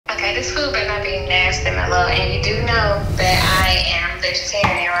Okay, this food better not be nasty, Melo, and you do know that I am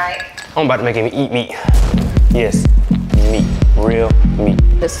vegetarian, right? I'm about to make him eat meat. Yes, meat, real meat.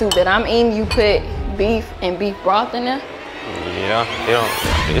 The soup that I'm eating, you put beef and beef broth in there?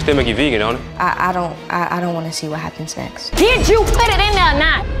 Yeah, it still make you vegan, don't it? I don't want to see what happens next. Did you put it in there or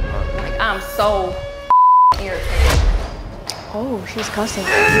not? Like, I'm so irritated. Oh, she's cussing.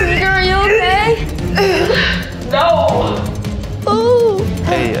 Girl, you okay? No. Ooh.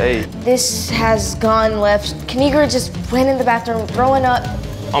 Hey. This has gone left. Kanigra just went in the bathroom throwing up.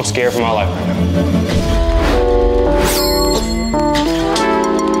 I'm scared for my life right now.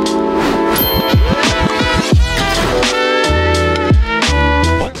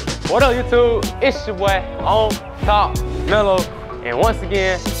 What up, YouTube? It's your boy, ONTOP, Melo, and once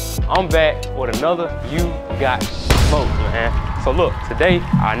again, I'm back with another You Got Smoked, man. So look, today,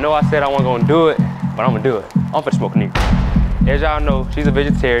 I know I said I wasn't gonna do it, but I'm gonna do it. I'm finna smoke a nigga. As y'all know, she's a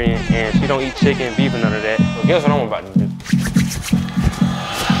vegetarian, and she don't eat chicken, beef, and none of that. So guess what I'm about to do?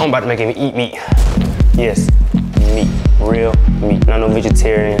 I'm about to make him eat meat. Yes, meat, real meat. Not no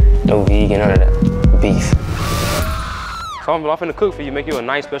vegetarian, no vegan, none of that. Beef. So I'm finna cook for you, make you a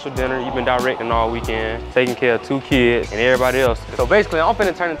nice special dinner. You've been directing all weekend, taking care of 2 kids and everybody else. So basically, I'm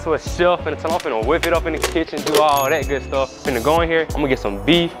finna turn into a chef, I'm finna whip it up in the kitchen, do all that good stuff. Finna go in here, I'm gonna get some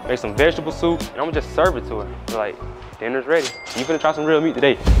beef, make some vegetable soup, and I'm gonna just serve it to her. Like, dinner's ready. You finna try some real meat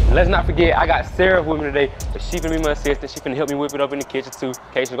today. And let's not forget, I got Seraph with me today, but she finna be my assistant. She finna help me whip it up in the kitchen too.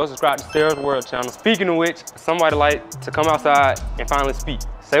 Okay, so go subscribe to Seraph's World channel. Speaking of which, somebody like to come outside and finally speak.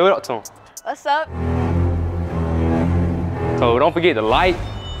 Say what up to him. What's up? So don't forget to like,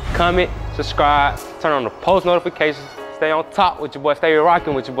 comment, subscribe, turn on the post notifications, stay on top with your boy, stay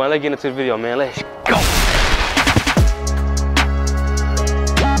rocking with your boy. Let's get into the video, man. Let's go.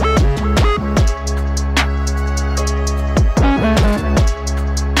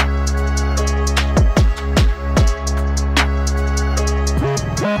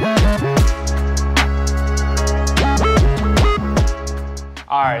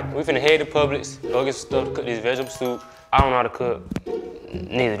 All right, we finna head to Publix, go get some stuff to cook this vegetable soup. I don't know how to cook,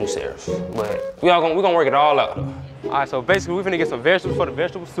 neither do Seraph, but we gonna work it all out. All right, so basically we finna get some vegetables for the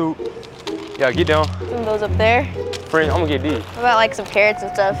vegetable soup. Yeah, get down. Some those up there. Friend, I'm gonna get these. What about like some carrots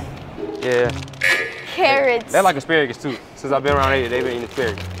and stuff? Yeah. Carrots. They like asparagus too. Since I've been around here, they've been eating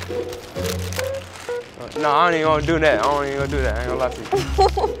asparagus. No, I ain't even gonna do that. I don't even gonna do that. I ain't gonna lie to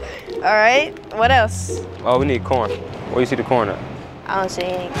you. All right, what else? Oh, we need corn. Where you see the corn at? I don't see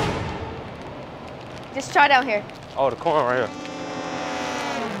any. Just try down here. Oh, the corn right here.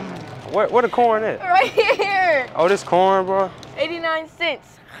 Where the corn at? Right here. Oh, this corn, bro? 89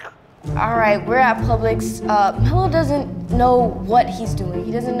 cents. All right, we're at Publix. Melo doesn't know what he's doing.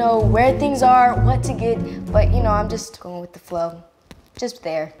 He doesn't know where things are, what to get, but you know, I'm just going with the flow. Just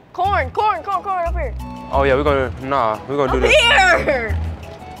there. Corn up here. Oh yeah, we're gonna do this. Up here!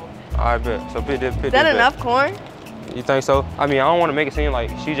 All right, bet. So pick this Is that enough corn? You think so? I mean, I don't want to make it seem like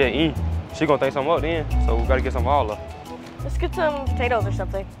she just eat. She gonna think something up then, so we gotta get some all of. Let's get some potatoes or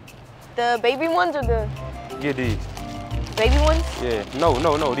something. The baby ones or the... Get these. Baby ones? Yeah, no,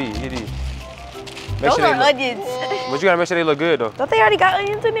 these, get these. Those are onions. But you gotta make sure they look good though. Don't they already got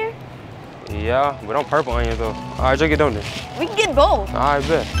onions in there? Yeah, but them purple onions though. All right, just get them then. We can get both. All right,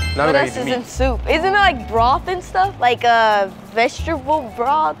 bet. Now What else is in soup? Isn't it like broth and stuff? Like vegetable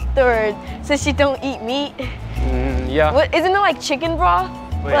broth, or since she don't eat meat? Yeah. What, isn't it like chicken broth?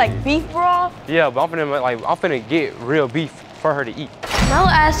 Or like beef broth? Yeah, but I'm finna get real beef for her to eat. Melo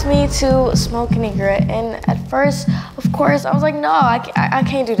asked me to smoke Kanigra, and at first, of course, I was like, no, I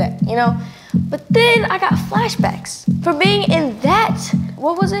can't do that, you know? But then I got flashbacks from being in that,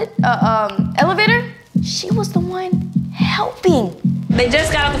 what was it, elevator? She was the one helping. They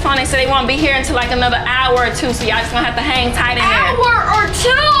just got off the phone. They said they won't be here until like another hour or 2, so y'all just gonna have to hang tight in there. Hour or 2?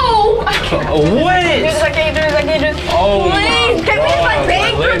 I can't. What? I can't do this. Oh Please, can we like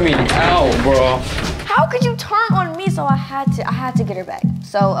bang? Let me out, bro. How could you turn on me? So I had to get her back.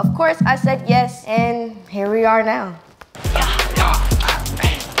 So of course I said yes, and here we are now.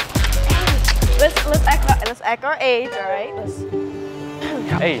 Let's act our age, all right?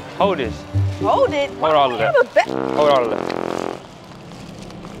 Hey, hold this. Hold it. Hold all of that. Hold all of that.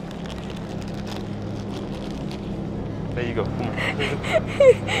 There you go. Come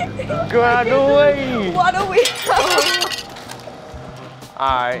on. Go out the way. What do we All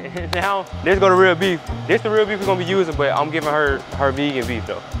right, now let's go to real beef. This the real beef we're gonna be using, but I'm giving her vegan beef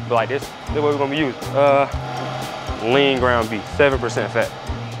though. But like this what we're gonna be using. Lean ground beef, 7% fat.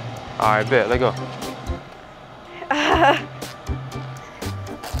 All right, bet. Let's go.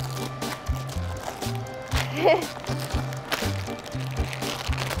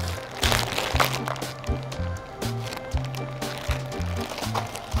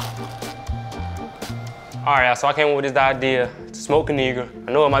 All right, so I came up with this idea to smoke a nigga.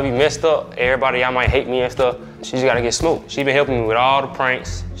 I know it might be messed up. Everybody, y'all might hate me and stuff. She just gotta get smoked. She been helping me with all the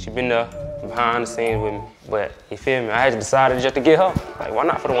pranks. She been there behind the scenes with me. But you feel me? I had decided just to get her. Like, why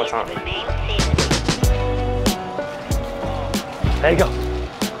not for the one time? There you go.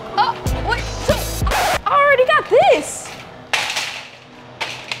 Oh, wait, so I already got this.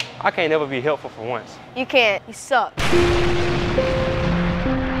 I can't never be helpful for once. You can't, you suck.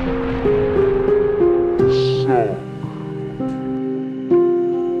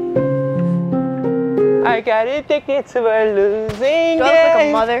 I got addicted to a losing game. Do I look like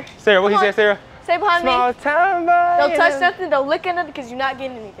a mother? Sarah, what he said, Sarah? Stay behind me. Small time boy. Don't touch nothing, don't lick anything because you're not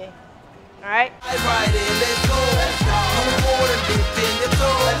getting anything. All right?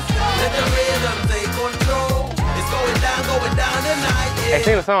 Hey,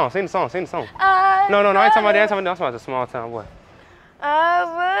 sing the song, sing the song, sing the song. No, I ain't talking about that, I'm talking about the small town boy. No,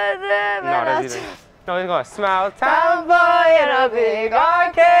 that's either. No, he's going small town boy in a big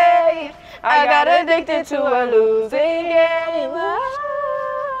arcade. I got addicted to a losing game.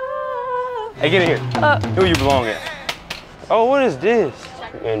 Hey, get in here. Here you belong at. Oh, what is this?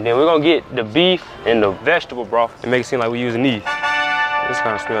 And then we're gonna get the beef and the vegetable broth and make it seem like we're using these. This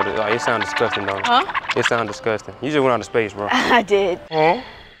kind of smells like it sounds disgusting, don't it? Huh? It sounds disgusting. You just went out of space, bro. I did. Huh?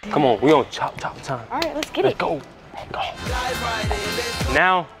 Come on, we gonna chop time. All right, let's get Let's it. go. Let's go.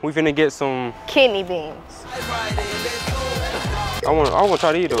 Now we finna get some. Kidney beans. I wanna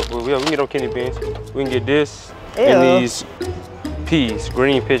try to eat those. We can get them kidney beans. We can get this Ew. and these peas,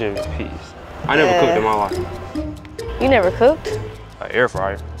 green pigeon peas. I never cooked in my life. You never cooked? An air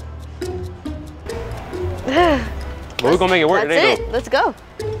fryer. But we're gonna make it work today, That's though. it. Let's go.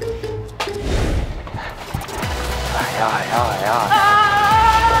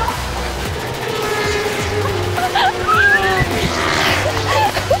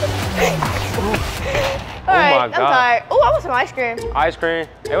 All right, my I'm God. tired. Oh, I want some ice cream. Ice cream.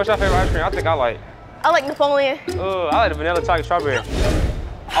 Hey, what's your favorite ice cream? I think I like. I like Napoleon. I like the vanilla chocolate strawberry.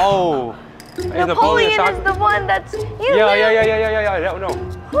 Oh. Is Napoleon chocolate? is the one that's Yeah. That one, no.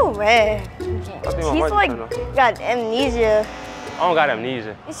 Oh man, I think my he's wife like know. got amnesia. I don't got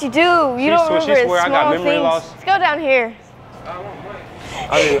amnesia. Yes, you do. You don't remember she swear I got small memory things. loss. Let's go down here.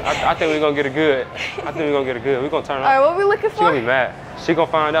 I think we're gonna get a good. We're gonna turn All right, up. what are we looking She gonna for? be mad. She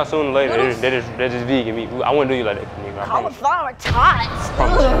gonna find out sooner or later. They're just vegan meat. I wouldn't do you like that, nigga. I promise. Cauliflower tots.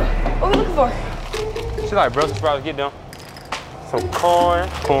 Promise. Ugh. What are we looking for? She like Brussels sprouts. Get them. Some corn,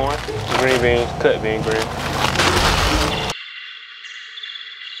 green beans, cut bean green.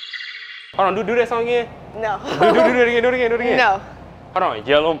 Hold on, do that song again. No. Do it again. No. Hold on,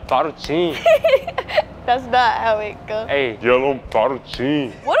 yellow fettuccine. That's not how it goes. Hey, yellow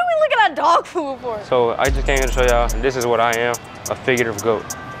fettuccine. What are we looking at dog food for? So I just came here to show y'all, this is what I am, a figurative goat.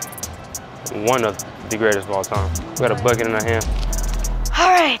 One of the greatest of all time. We got a bucket in our hand. All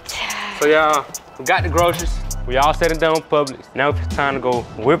right. So y'all, we got the groceries. We all set it down in public. Now it's time to go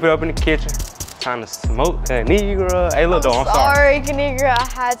whip it up in the kitchen. Time to smoke that Negro. Hey, look though, I'm sorry. Sorry, Kanigra, I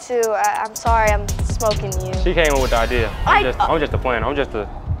had to. I'm sorry, I'm smoking you. She came up with the idea. I'm just a plan. I'm just a,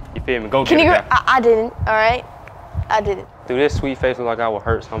 you feel me, go get it Kanigra, back. I didn't, all right? I didn't. Dude, this sweet face look like I would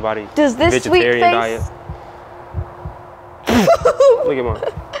hurt somebody. Does this vegetarian sweet face? diet. Look at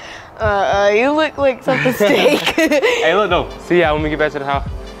mine. You look like something steak. Hey, look though. See y'all when we get back to the house.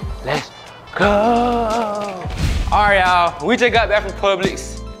 Let's go. All right, y'all. We just got back from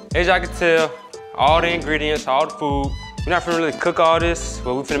Publix. As y'all can tell, all the ingredients, all the food. We're not finna really cook all this,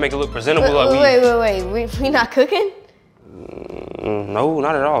 but we finna make it look presentable. Wait. We not cooking? No,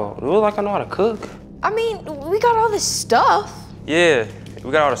 not at all. It look like I know how to cook. I mean, we got all this stuff. Yeah,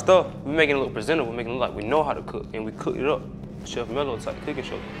 we got all the stuff. We're making it look presentable, making it look like we know how to cook, and we cooked it up. Chef Melo type cooking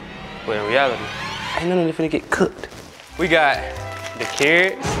show. But in reality, ain't none of it finna get cooked. We got the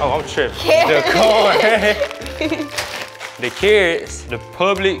carrots. Oh, I'm tripping. The corn. The carrots, the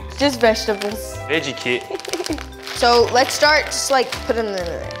Publix Just vegetables. veggie kit. So let's start just like put them in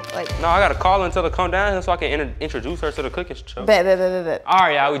there. Like, No, I gotta call her and tell her to come down here so I can introduce her to the cooking show. bet. All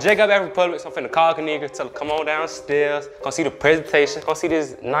right, y'all, we just got back from Publix. So I'm finna call Kaniga, tell her come on downstairs, go see the presentation, go see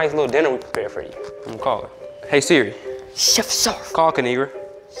this nice little dinner we prepared for you. I'm gonna call her. Hey Siri, Chef Seraph. call Kaniga.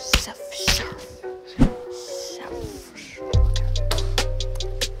 Chef Seraph.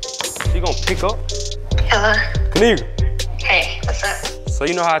 She gonna pick up. Hello. Kaniga. Hey, what's up? So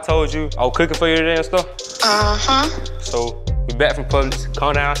you know how I told you I was cooking for you today and stuff? Uh-huh. So we back from Publix,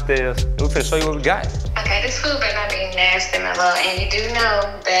 come downstairs, and we finna show you what we got. Okay, this food better not be nasty, Melo. And you do know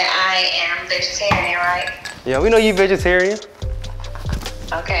that I am vegetarian, right? Yeah, we know you vegetarian.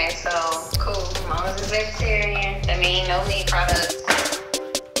 Okay, so cool. As long as it's vegetarian, that means no meat products.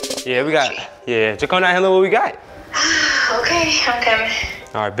 Yeah, we got, just come down here and look what we got. Okay, I'm coming.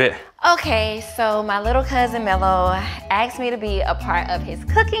 All right, bet. Okay, so my little cousin Melo asked me to be a part of his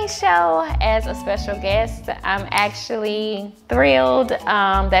cooking show as a special guest. I'm actually thrilled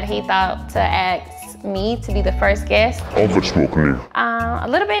that he thought to ask me to be the first guest. A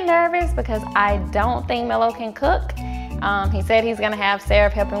little bit nervous because I don't think Melo can cook. He said he's gonna have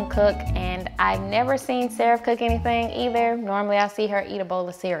Seraph help him cook, and I've never seen Seraph cook anything either. Normally I see her eat a bowl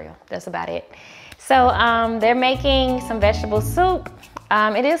of cereal, that's about it. So they're making some vegetable soup.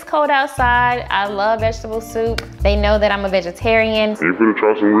 It is cold outside. I love vegetable soup. They know that I'm a vegetarian. Ain't finna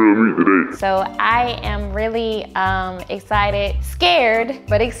try some real meat today. So I am really excited, scared,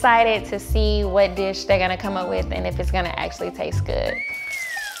 but excited to see what dish they're gonna come up with and if it's gonna actually taste good.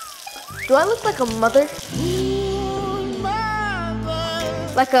 Do I look like a mother?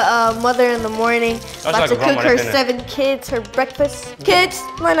 Like a mother in the morning, about to cook her 7 kids her breakfast. Kids,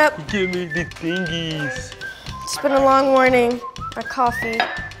 line up. Give me the thingies. It's been a long morning. My coffee.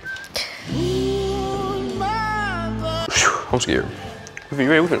 I'm scared. If you're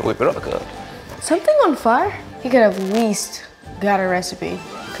ready, we're gonna whip it up, cuz. Something on fire? He could have at least got a recipe.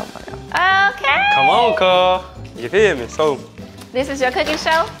 Come on now. Okay. Come on, cuz. You feel me? So, This is your cooking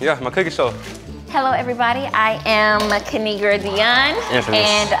show? yeah, my cooking show. Hello everybody, I am Kanigra Dion, Infamous.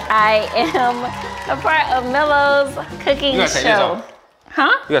 and I am a part of Melo's cooking You gotta take this show. off.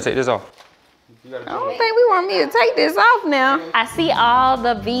 Huh? You gotta take this off. I don't think we want me to take this off now. I see all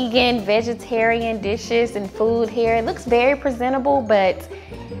the vegan, vegetarian dishes and food here. It looks very presentable, but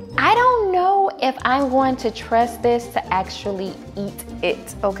I don't know if I'm going to trust this to actually eat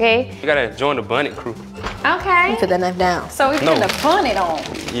it, okay? You gotta join the bunny crew. Okay. Put that knife down. So we put the bun it on.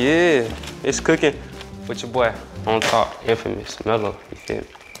 Yeah, it's cooking with your boy ONTOP, infamous Melo. You feel me?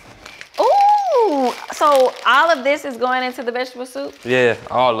 Ooh, so all of this is going into the vegetable soup? Yeah,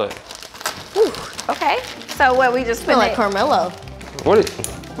 all of it. Ooh, okay. So what, we just I feel put like Carmelo. What is?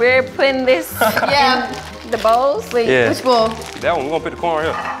 we're putting this Yeah. in the bowls? Wait, Yeah. Which bowl? That one, we're gonna put the corn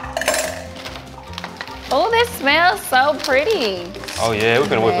here. oh, this smells so pretty. Oh yeah, we're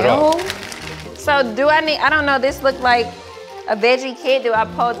gonna whip it up. So do I need, I don't know, this look like a veggie kit. Do I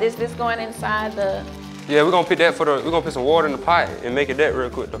pour this going inside the? Yeah, we're gonna put that we're gonna put some water in the pot and make it that real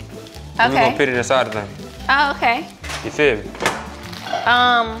quick though. And we're Okay. gonna put it inside the thing. Oh, okay. You feel me?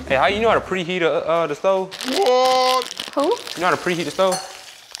 Hey, how you know how to preheat the stove? Who? You know how to preheat the stove?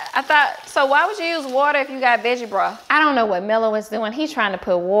 I thought, so why would you use water if you got veggie broth? I don't know what Melo is doing. He's trying to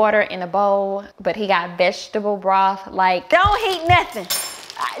put water in a bowl, but he got vegetable broth. Like, don't heat nothing.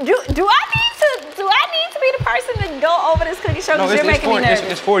 Do I need to be the person to go over this cookie show? No, Because you're making me nervous.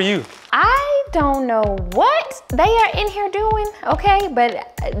 it's for you. I don't know what they are in here doing, okay? But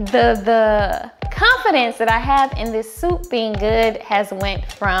the confidence that I have in this soup being good has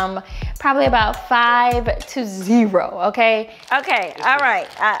went from probably about 5 to 0, okay? Okay, all right.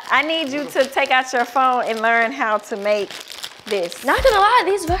 I need you to take out your phone and learn how to make this. Not gonna lie,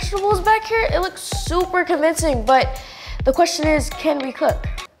 these vegetables back here, it looks super convincing, but the question is, can we cook?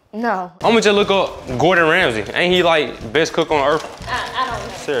 No. I'm gonna just look up Gordon Ramsay. Ain't he like best cook on earth? I don't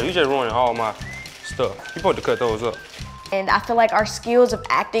know. Sarah, you just ruining all my stuff. You supposed to cut those up. And I feel like our skills of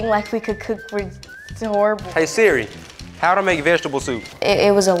acting like we could cook were horrible. Hey Siri, how to make vegetable soup?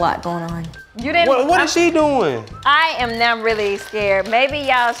 It was a lot going on. You didn't. What is she doing? I am now really scared. Maybe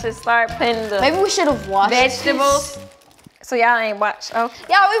y'all should start putting the Maybe we should have watched vegetables. this. So y'all ain't watched. Oh,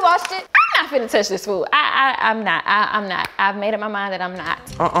 Yeah, we watched it. I'm not finna touch this food. I'm not. I'm not. I've made up my mind that I'm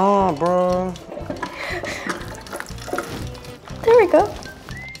not. Bro. There we go.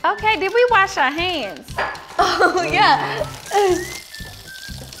 Okay, did we wash our hands? Oh, yeah.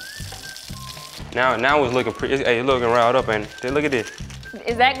 Now it's looking pretty. Hey, it's looking riled up, and look at this.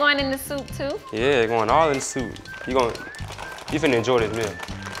 Is that going in the soup too? Yeah, going all in the soup. You finna enjoy this meal.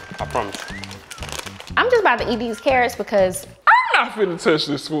 I promise. I'm just about to eat these carrots because I'm not finna touch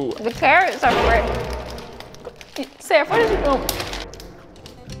this food. the carrots are great. Seraph, what are you doing?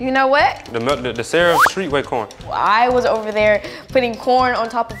 You know what? The Seraph streetway corn. I was over there putting corn on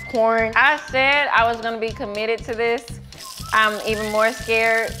top of corn. I said I was gonna be committed to this. I'm even more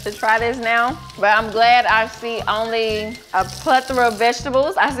scared to try this now, but I'm glad I see only a plethora of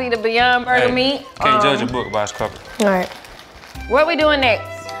vegetables. I see the Beyond Burger meat. Can't judge a book by its cover. All right. What we doing next?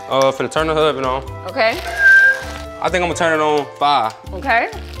 Finna turn the oven on. Okay, I think I'm gonna turn it on 5. okay,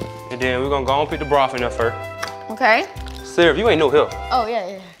 And then we're gonna go and put the broth in there first. okay. Seraph, you ain't no help. Oh,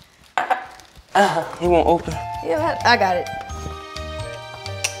 yeah. He won't open. Yeah, I got it.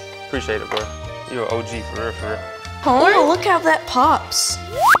 Appreciate it, bro. You're an OG for real, for real. Oh, look how that pops.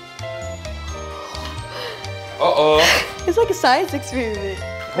 Uh-oh. It's like a science experiment.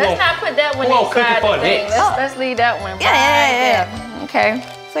 Let's not put that one inside the thing. Let's leave that one. Yeah. Okay.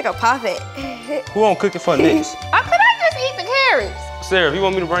 It's like a poppet. Who won't cook it for next? Could I just eat the carrots? Sarah, if you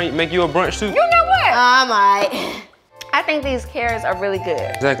want me to make you a brunch too? You know what? I'm alright. I think these carrots are really good.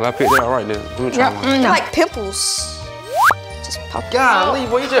 Exactly, I picked it out right there. They're like pimples. Just pop. Golly,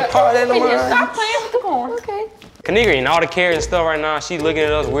 boy, you just pop that in the mouth. Stop playing with the corn. Okay. Kanika eating all the carrots and stuff right now. She looking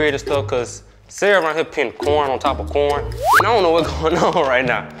at us weird and stuff because Sarah around here putting corn on top of corn. And I don't know what's going on right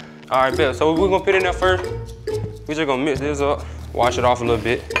now. All right, Bill, so we're gonna put it in there first. We're just gonna mix this up, wash it off a little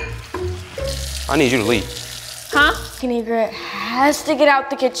bit. I need you to leave. Huh? Kanika has to get out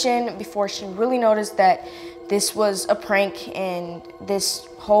the kitchen before she really noticed that this was a prank and this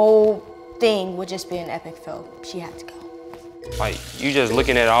whole thing would just be an epic fail. She had to go. Like, you just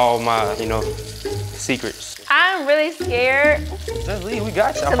looking at all my, secrets. I'm really scared Just leave, we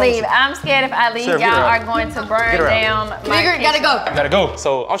got you. to leave. I'm scared if I leave, y'all are going to burn down my kitchen. Gotta go. Gotta go.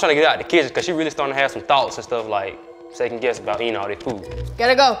 So I'm trying to get out the kitchen because she really starting to have some thoughts and stuff like second guess about eating all this food.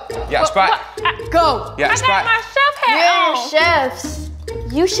 Gotta go. You got a spot? Go. You got a I spot? got my chef hat You're on. chefs.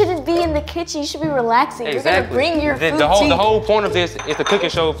 You shouldn't be in the kitchen. You should be relaxing. Exactly. You're gonna bring your food the to the whole point of this is the cooking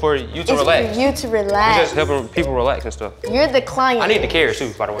show for you to It's relax. for you to relax. It's just helping people relax and stuff. You're the client. I need the carrots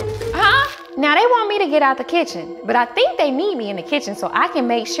too, by the way. Huh? Now they want me to get out the kitchen, but I think they need me in the kitchen so I can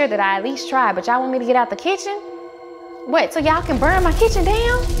make sure that I at least try. But y'all want me to get out the kitchen? What, so y'all can burn my kitchen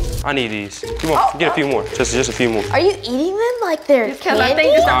down? I need these. Come on, get a few more. Just a few more. Are you eating them like they're Because candy? I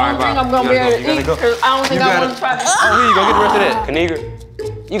think this is the All only right, thing bye. I'm gonna You be gotta able to go. You eat. gotta go. 'Cause I don't think I want to try this. Oh, here you go. Get the rest of that.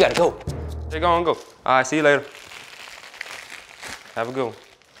 Kanika, you gotta go. Just go and go. All right, see you later. Have a good one.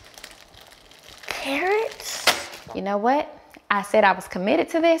 Carrots? You know what? I said I was committed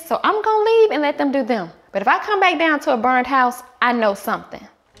to this, so I'm gonna leave and let them do them. But if I come back down to a burned house, I know something.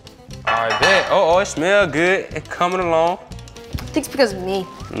 All right, bet. Oh, it smells good. It's coming along. I think it's because of me.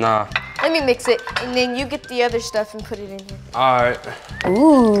 Nah. Let me mix it, and then you get the other stuff and put it in here. All right.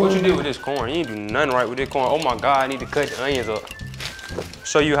 Ooh. What you did with this corn? You ain't do nothing right with this corn. Oh my God, I need to cut the onions up.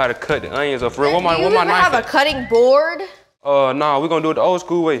 Show you how to cut the onions up. For real, what my You knife have a at? cutting board? Nah, we're gonna do it the old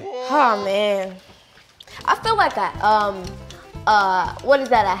school way. Oh man. I feel like what is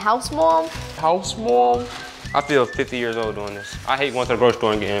that, a house mom? House mom? I feel 50 years old doing this. I hate going to the grocery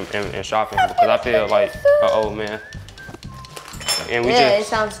store and shopping because I feel like an old man. And we Yeah, it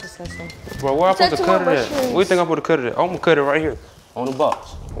sounds disgusting. Bro, where I supposed to Touch cut more it at? mushrooms. Where you think I'm supposed to cut it at? I'm gonna cut it right here on the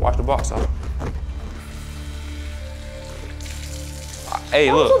box. Wash the box off. Hey,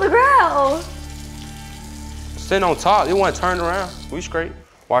 To look, the ground. sitting on top, it wasn't turned around. We straight.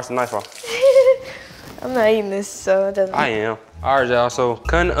 Wash the knife off. I'm not eating this, so it doesn't. I am. All right, y'all, so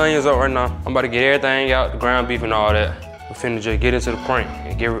cutting the onions up right now. I'm about to get everything out, the ground beef and all that. We're finna just get into the prank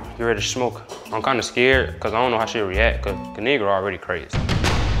and get ready to smoke. I'm kinda scared, cause I don't know how she'll react, cause Kanika already crazy.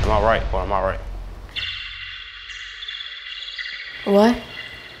 Am I right, or am I right? What?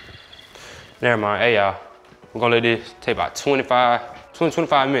 Never mind, hey y'all. We're gonna let this take about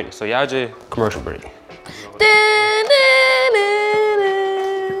 25 minutes, so y'all just commercial break.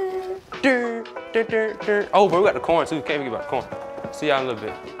 Oh, bro, we got the corn too. Can't forget about the corn. See y'all in a little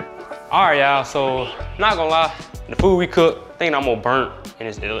bit. All right, y'all. So, not gonna lie, the food we cooked, I think I'm gonna burnt, and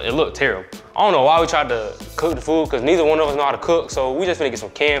it looked terrible. I don't know why we tried to cook the food, because neither one of us know how to cook. So we just finna get some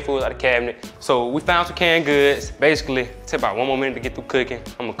canned food out of the cabinet. So we found some canned goods. Basically, take about 1 more minute to get through cooking.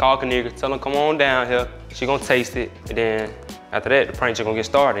 I'm gonna call Kanika, tell her come on down here. She gonna taste it, and then after that, the prank's just gonna get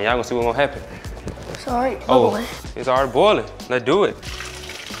started. And y'all gonna see what's gonna happen. Sorry. Oh, it's already boiling. Let's do it.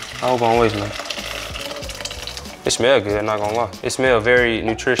 I hope I don't waste nothing. It smells good, not gonna lie. It smells very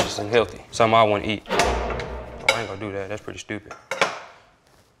nutritious and healthy. Something I wanna eat. Oh, I ain't gonna do that, that's pretty stupid.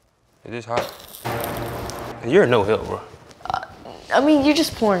 Is this hot? You're no help, bro. I mean, you're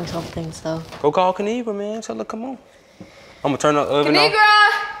just pouring something, so. Go call Kanika, man, tell her come on. I'm gonna turn the oven off.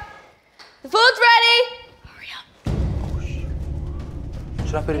 Kanika! The food's ready! Hurry up.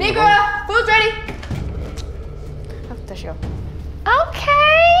 Should I put it in the bowl? Kanika! Food's ready! Oh, there she go.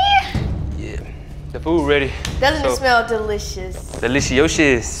 Okay. Yeah, the food ready. Doesn't it So- smell delicious?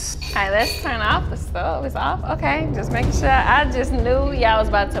 Delicious. All right, let's turn off the stove. It's off. Okay, just making sure. I just knew y'all was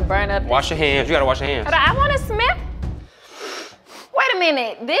about to burn up. Wash your hands, you gotta wash your hands. Hold on, I want to smell. Wait a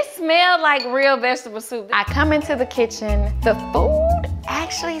minute. This smells like real vegetable soup. I come into the kitchen. The food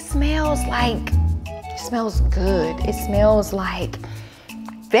actually smells good. It smells like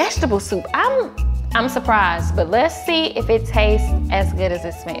vegetable soup. I'm surprised, but let's see if it tastes as good as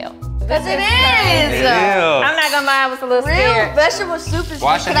it smells. Yes, it is. Yeah. I'm not gonna lie, I was a little Real scared. vegetable soup is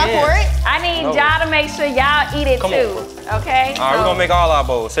Wash good. your Can I pour it? hands. I need No. y'all to make sure y'all eat it Come too. on. Okay? All right, we're gonna make all our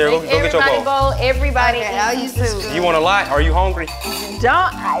bowls. Sarah, go get your Everybody bowl. everybody Okay, eat I'll some use this soup. spoon. You want a lot? Are you hungry?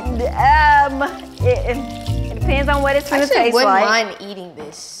 It depends on what it's gonna Actually, taste wouldn't like. mind eating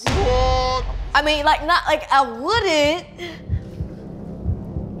this. I mean, like, not like I wouldn't.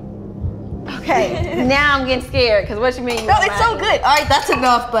 Okay, now I'm getting scared, because what you mean? No, it's so good. All right, that's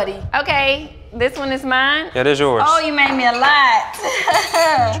enough, buddy. Okay, this one is mine. Yeah, that's yours. Oh, you made me a lot.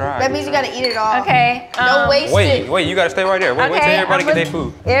 Try. That means you gotta eat it all. Okay. Don't waste Wait, it. wait, you gotta stay right there. Wait till Okay, everybody I'm get their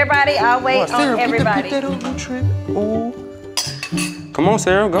gonna- food. Everybody, I'll wait on everybody. Ooh. Come on,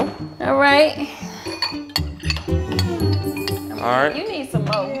 Sarah, go. All right. All right. You need some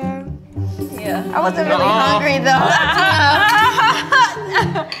more. Yeah. I wasn't really Nuh-uh. hungry though.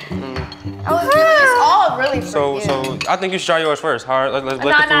 I was doing this all really for So, you. I think you should try yours first. All right, let's let No,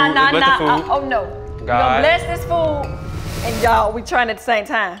 the food. Let the food. Oh no. We're God. gonna bless this food, and y'all, we trying at the same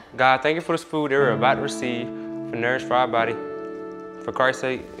time. God, thank you for this food that we're about to receive for nourish for our body. For Christ's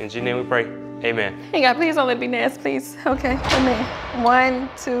sake, in Jesus' name we pray. Amen. Hey God, please don't let it be nasty, please. Okay, amen. 1,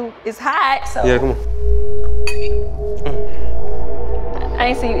 2, it's hot, so. Yeah, come on. I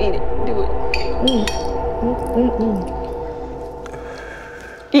ain't see you eat it. Do it.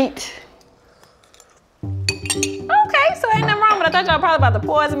 Eat. Okay, so ain't nothing wrong, but I thought y'all probably about to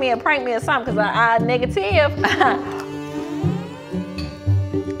poison me or prank me or something, because I negative.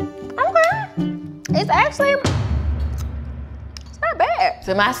 Okay. It's actually, it's not bad.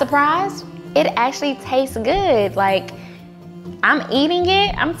 To my surprise, it actually tastes good. Like, I'm eating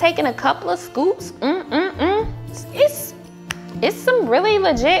it, I'm taking a couple of scoops. It's some really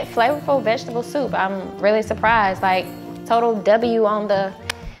legit flavorful vegetable soup. I'm really surprised. Like, total W on the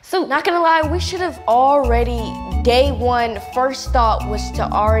soup. Not gonna lie, we should have already, day one, first thought was to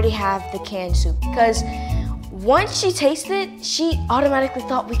already have the canned soup. Because once she tasted it, she automatically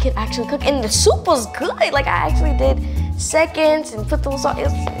thought we could actually cook. And the soup was good. Like, I actually did seconds and put the salt.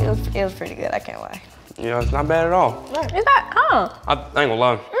 It was pretty good, I can't lie. Yeah, it's not bad at all. Is that, I ain't gonna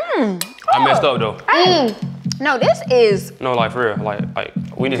lie. I messed up though. No, this is, No, like for real. Like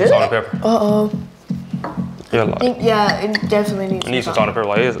we need some salt and pepper. Uh-oh. Yeah, like Yeah, it definitely needs we need some salt and pepper.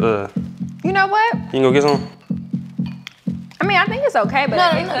 Like it's you know what? You can go get some? I mean, I think it's okay, but No,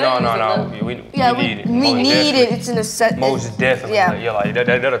 it could use a No. little- We Yeah, need it. we Most need definitely. it. It's in a set. Most definitely. Yeah. Yeah, like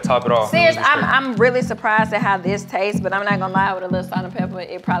that'll top it off. Serious, It'll be straight. I'm really surprised at how this tastes, but I'm not gonna lie, with a little salt and pepper,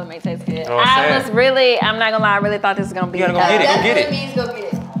 it probably may taste good. know what I'm saying? I'm not gonna lie, I really thought this was gonna be. You gotta go get it. Go get it. means go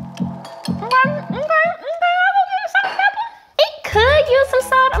get it. It could use some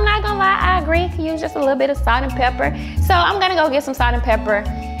salt. I'm not gonna lie, I agree. It could use just a little bit of salt and pepper. So I'm gonna go get some salt and pepper,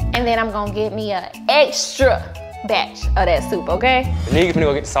 and then I'm gonna get me an extra batch of that soup, okay? The nigga finna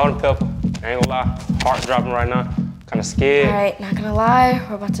go get the salt and pepper. I ain't gonna lie, heart dropping right now. Kinda scared. All right, not gonna lie,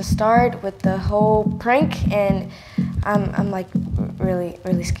 we're about to start with the whole prank, and I'm like really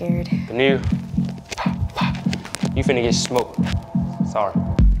scared. The nigga, you finna get smoked. Sorry.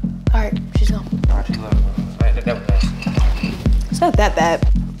 All right, she's gone. All right, she love it. That was nasty. It's not that bad.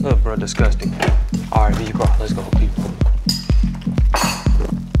 Look, bro, disgusting. All right, here you go. Let's go, people.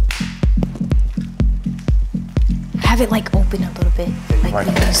 Have it like open a little bit, like right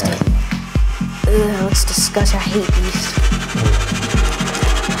we there. used to. Ugh, looks disgusting. I hate these.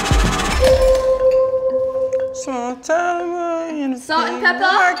 Salt and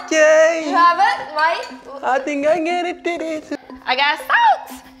pepper. Okay. You have it, right? I think I get it. I got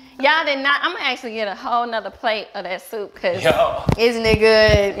salt. Y'all did not, I'm gonna actually get a whole nother plate of that soup, cause Yo. Isn't it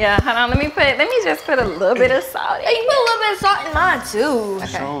good? yeah, hold on, let me just put a little bit of salt in. Hey, you put a little bit of salt in mine too.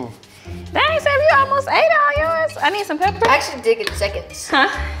 So, Dang, Sam, you almost ate all yours. I need some pepper. I actually did get seconds. Huh?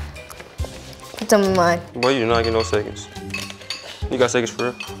 Put some in mine. boy, you do not get no seconds. You got seconds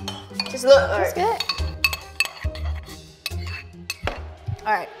for real? Just look. All That's right. good.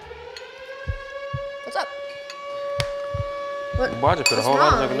 All right. What's up? What? Boy, I just put a What's whole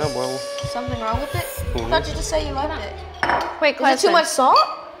lot of wrong? seconds in that, boy. Something wrong with it? I thought you just said you liked it. Quick Is question. it too much salt?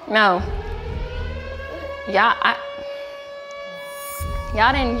 No.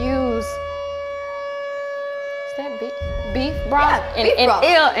 Y'all didn't use, is that beef broth? Yeah, beef broth.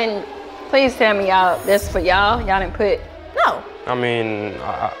 And please tell me y'all, this for y'all. Y'all didn't put, No. I mean,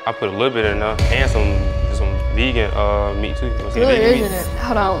 I put a little bit in there and some vegan meat too. You wanna see the Good, vegan isn't meat? it?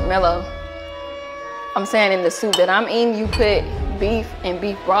 hold on, Melo. I'm saying in the soup that I'm eating, you put beef and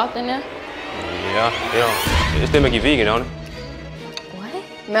beef broth in there? Yeah, it still make you vegan, don't it? What?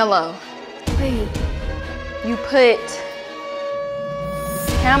 Melo, Wait. you put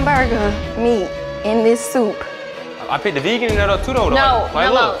hamburger meat in this soup. I put the vegan in that up too, though. No, like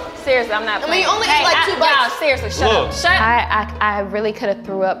Melo, look. Seriously, I'm not playing. you only ate like 2 bites. Y'all, seriously, shut Look. up. Shut up. I really could have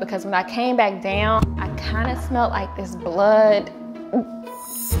threw up because when I came back down, I kind of smelled like this blood.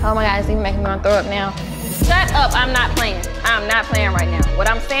 Oh my God, it's even making me want to throw up now. Shut up, I'm not playing. I'm not playing right now. What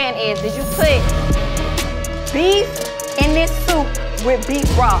I'm saying is, did you put beef in this soup with beef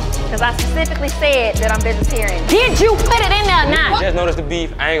broth? Because I specifically said that I'm vegetarian. Did you put it in there or not? Just noticed the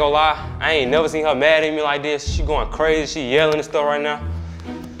beef. I ain't gonna lie. I ain't never seen her mad at me like this. She going crazy. She yelling and stuff right now.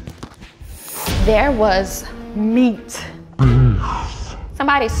 There was meat.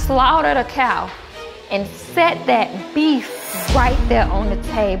 Somebody slaughtered a cow and set that beef right there on the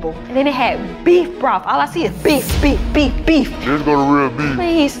table. And then it had beef broth. All I see is beef, beef, beef, beef. There's got a real beef.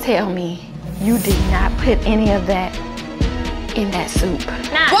 Please tell me you did not put any of that in that soup.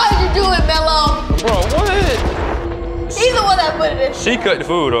 Nah. Why did you do it, Melo? Bro, what? He's the one that put it in. She cut the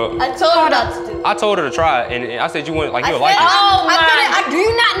food up. I told her not to do it. I told her to try it, and I said you wouldn't like you would like it. Oh my! Do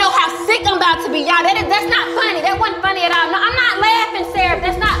you not know how sick I'm about to be, y'all? That's not funny. That wasn't funny at all. No, I'm not laughing, Seraph.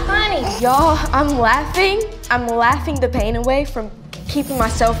 That's not funny. Y'all, I'm laughing. I'm laughing the pain away from keeping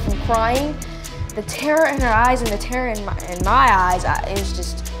myself from crying. The terror in her eyes and the terror in my eyes, it was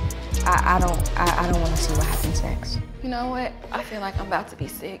just, I don't want to see what happens next. You know what? I feel like I'm about to be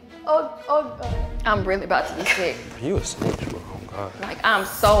sick. Oh God. I'm really about to be sick. You a snitch, bro. Oh God. Like, I'm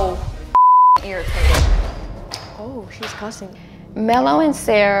so irritated. Oh, she's cussing. Melo and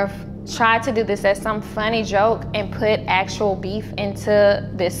Seraph tried to do this as some funny joke and put actual beef into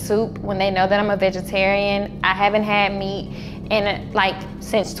this soup when they know that I'm a vegetarian. I haven't had meat in like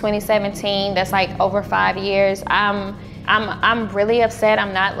since 2017. That's like over 5 years. I'm really upset.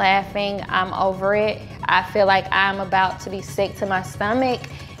 I'm not laughing. I'm over it. I feel like I'm about to be sick to my stomach.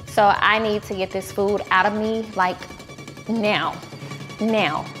 So I need to get this food out of me like now.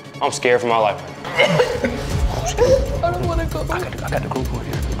 Now. I'm scared for my life. I don't want to go. I got the group on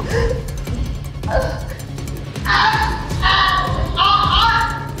here.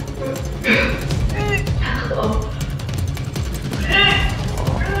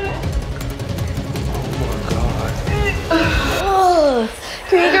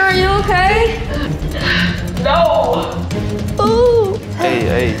 Krieger, are you okay? No. Ooh.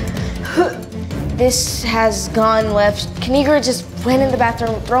 Hey. This has gone left. Kanigra just went in the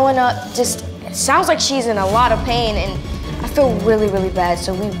bathroom, throwing up. Just it sounds like she's in a lot of pain, and I feel really, really bad.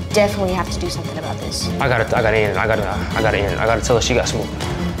 So we definitely have to do something about this. I gotta end it. I gotta tell her she got smoked.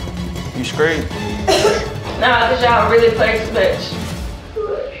 You straight? Nah, cause y'all really play too much.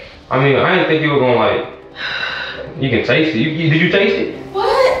 I mean, I didn't think you were gonna like. You can taste it. Did you taste it?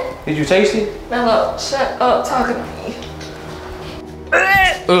 What? Did you taste it? Melo, shut up talking to me.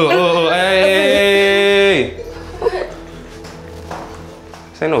 Hey.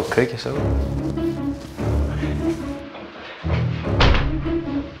 This ain't no cooking show.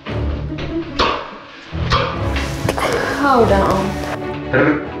 Hold on.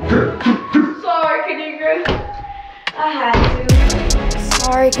 Sorry, Kanigra. I had to.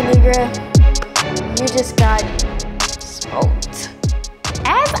 Sorry, Kanigra. You just got smoked.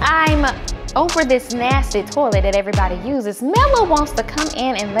 As I'm over this nasty toilet that everybody uses, Melo wants to come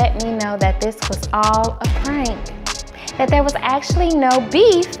in and let me know that this was all a prank. That there was actually no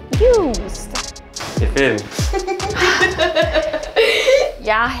beef used. You feel me?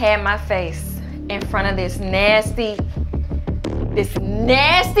 Y'all had my face in front of this nasty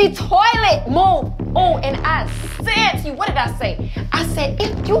toilet. Move. Oh, and I said to you, what did I say? I said,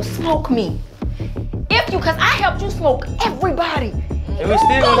 if you smoke me, cause I helped you smoke everybody. And we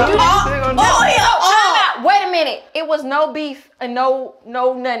still gonna do it. Wait a minute. It was no beef and no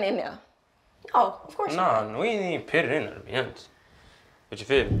nothing in there. Oh, of course. Nah, we ain't even put it in there, to be honest. But you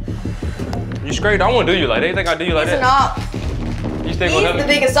feel me? You straight? I wanna do you like that. You think I do you like He's that? an op. You still gonna help He's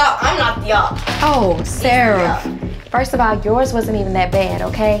me? the biggest op. I'm not the op. Oh, Sarah. First of all, yours wasn't even that bad,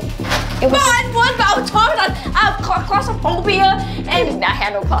 okay? It was. Mine was, but I was traumatized. I have claustrophobia, and I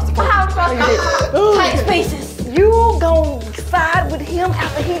had no claustrophobia. I have claustrophobia. Tight spaces. You gon' side with him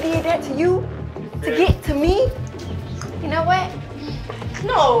after he did that to you to get to me? You know what?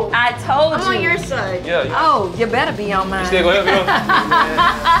 No. I told you. I'm on your side. Yeah. Oh, you better be on mine. You still gonna help me?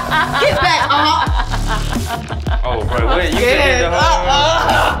 Get back, op. Oh, bro, wait, you said that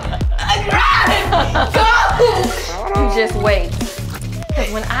You just wait. Cause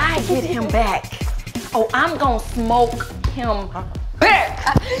when I get him back, I'm gonna smoke him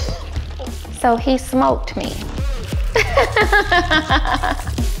back. So he smoked me.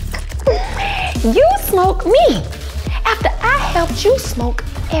 You smoked me after I helped you smoke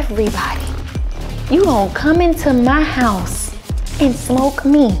everybody. You gonna come into my house and smoke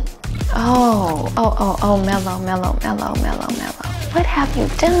me. Oh, Melo. What have you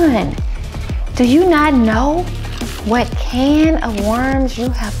done? Do you not know what can of worms you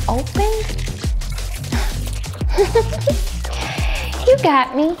have opened? You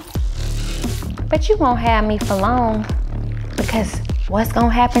got me, but you won't have me for long, because what's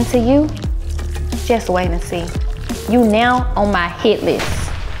gonna happen to you? Just wait and see. You now on my hit list.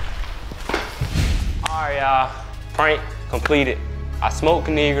 All right, y'all, prank completed. I smoked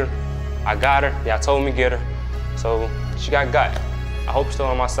a nigger, I got her, y'all told me get her, so she got. I hope you're still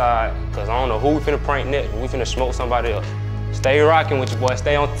on my side, because I don't know who we finna prank next, but we finna smoke somebody else. Stay rocking with your boy,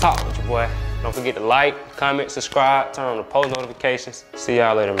 stay on top with your boy. Don't forget to like, comment, subscribe, turn on the post notifications. See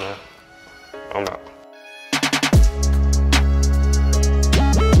y'all later, man. I'm out.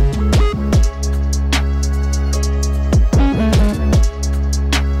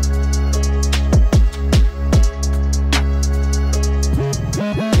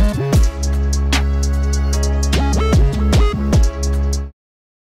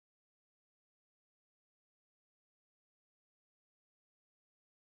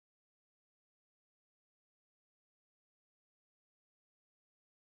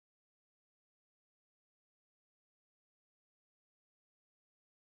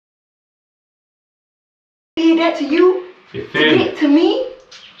 Did that to you? You feel me? To me?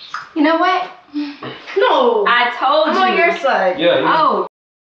 You know what? No. I told you. I'm on your side. Yeah. Oh.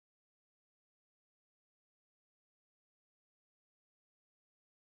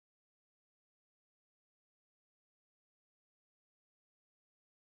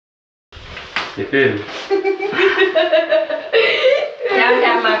 You feel me? Y'all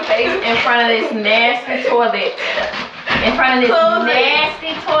got my face in front of this nasty toilet. In front of this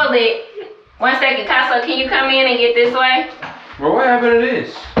nasty toilet. 1 second, Casa, can you come in and get this way? Bro, what happened to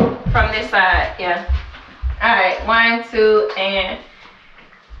this? From this side, yeah. All right, 1, 2, and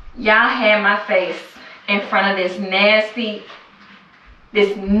y'all had my face in front of this nasty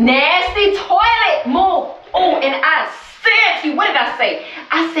toilet. Move. Oh, and I said to you, what did I say?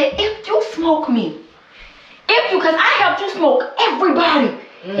 I said, if you smoke me, because I helped you smoke everybody.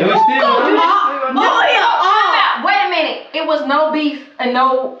 You gonna do that? Oh, wait a minute. It was no beef and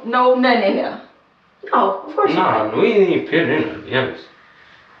no nothing in there. No, of course not. Nah, we ain't even put it in there, to be honest.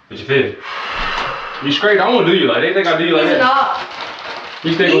 But you feel me? You straight, I won't do you like that. They think I do you like that.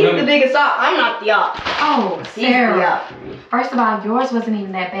 You think He's the biggest op. I'm not the op. Oh, He's the op. First of all, yours wasn't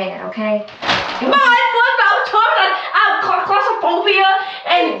even that bad, okay? Mine was about I have claustrophobia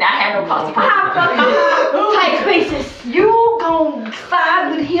and I had no claustrophobia. I have tight spaces. You gon'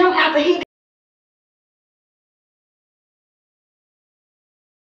 side with him after he.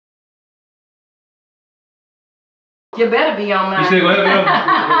 You better be on mine. You still gonna help me out?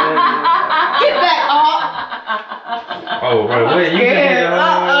 Get back, op. Oh, right, wait, you can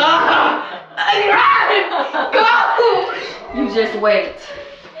Go! You just wait.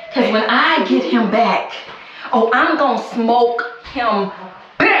 Cause when I get him back, I'm gonna smoke him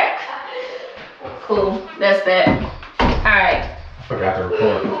back. Cool, that's that. Alright. Forgot to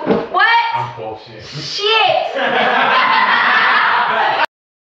record. What? I'm bullshit. Shit!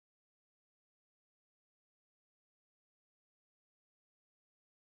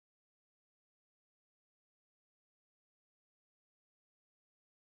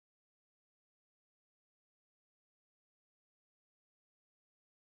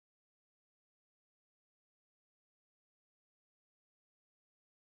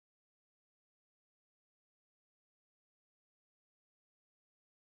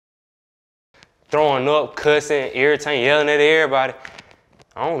 Throwing up, cussing, irritating, yelling at everybody.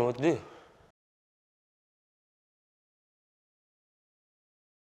 I don't know what to do.